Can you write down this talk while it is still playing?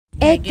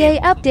8th day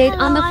update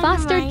on the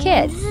foster everyone.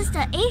 kids. This is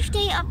the 8th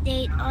day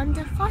update on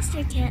the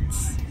foster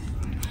kids.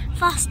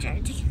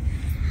 Fostered.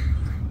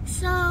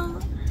 So,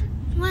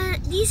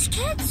 when these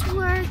kids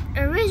were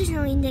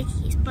originally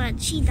Nikki's,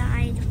 but she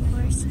died, of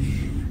course.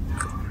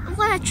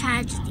 What a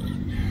tragedy.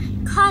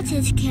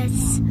 Cottage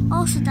kids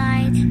also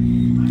died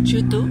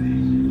Due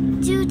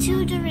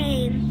to the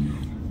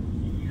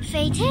rain.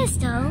 Fate is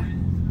though,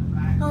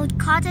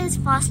 Cottage is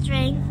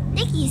fostering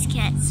Nikki's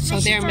kids. So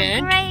they're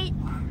meant?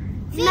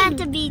 Meant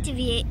to be.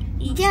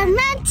 They're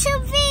meant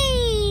to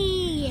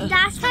be.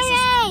 That's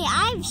hooray!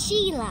 I'm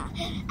Sheila,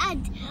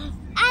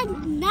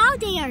 and now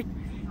they are.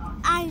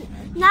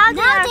 Now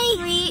they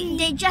free.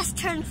 They just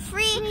turned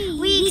 3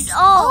 weeks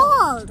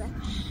old.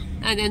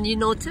 And then you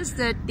notice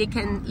that they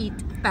can eat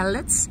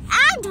pellets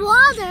And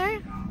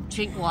water.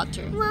 drink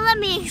water. Well, let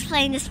me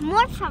explain this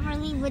more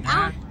properly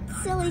without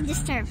silly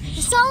disturb.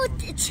 So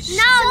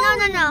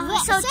no.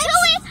 So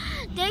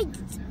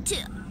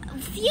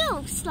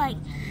feels like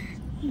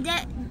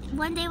that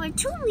when they were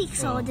 2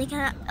 weeks old, they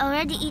can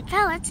already eat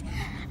pellets,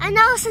 and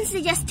now since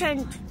they just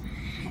turned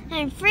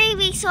 3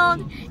 weeks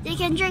old, they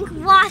can drink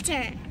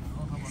water.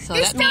 So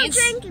They that still means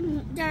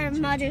drink their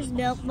mother's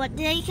milk, but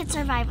they can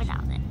survive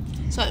without it.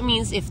 so it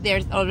means if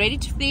they're already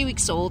 3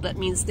 weeks old, that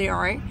means they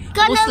are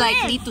Gonna most live.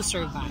 likely to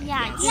survive.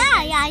 Yeah,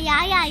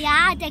 Yes.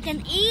 yeah. They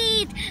can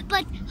eat,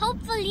 but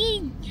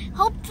hopefully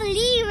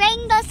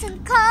rain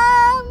doesn't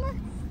come.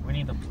 We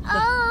need the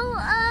Oh.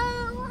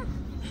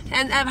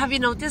 And have you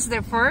noticed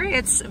their fur?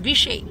 It's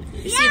V-shaped.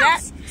 You see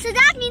that? So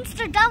that means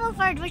they're double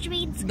furred, which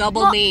means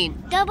Double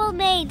maned. Double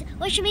maned,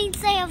 which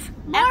means they have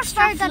more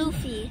fur than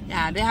floofy.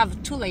 Yeah, they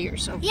have 2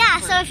 layers of Yeah.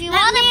 fur. So if you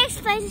want to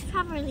explain this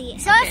properly,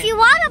 so Okay. if you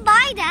want to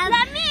buy them,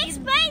 let me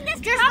explain this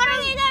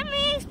properly.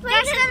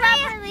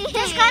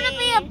 There's gonna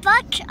be a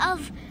bunch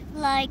of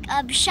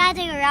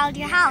shedding around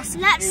your house.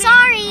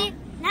 Sorry.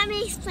 Let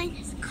me explain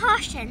this.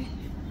 Caution.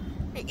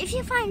 If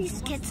you find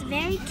these kids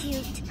very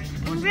cute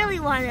and really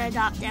want to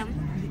adopt them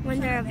when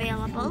they're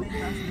available,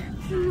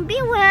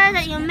 beware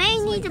that you may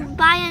need to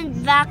buy a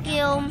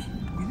vacuum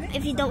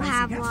if you don't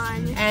have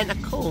one. And a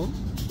comb.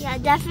 Yeah,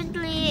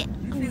 definitely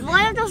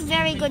one of those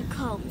very good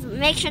combs.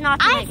 Make sure not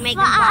to make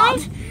them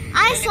bald.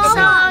 So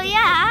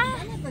yeah,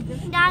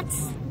 that's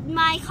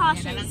my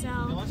caution. So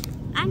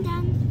I'm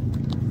done.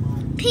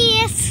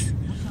 Peace.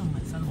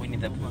 we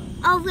need the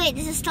Oh wait,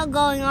 this is still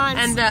going on.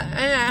 And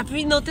have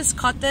you noticed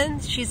Cotton?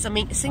 She's a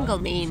single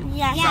mane.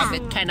 Yeah.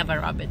 Rabbit, kind of a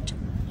rabbit.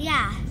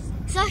 Yeah.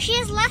 So she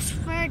has less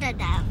fur than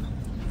them.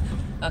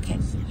 Okay.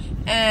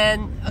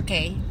 And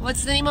okay,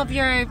 what's the name of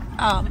your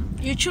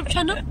YouTube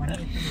channel?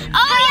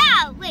 Oh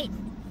yeah, wait.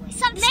 Make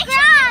sure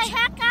to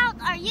check out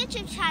our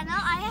YouTube channel.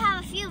 I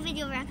have a few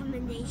video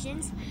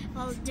recommendations.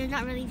 Well, they're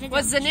not really videos.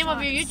 What's the name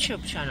of your shorts.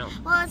 YouTube channel?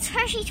 Well, it's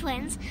Hershey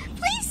Twins.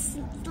 Please,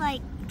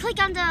 click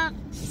on the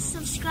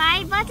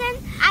subscribe button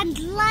and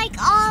like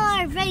all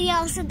our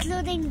videos,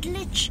 including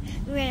Glitch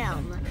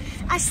Realm.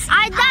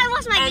 That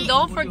was my And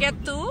don't forget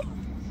to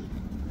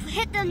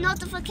hit the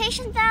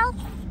notification bell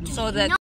so that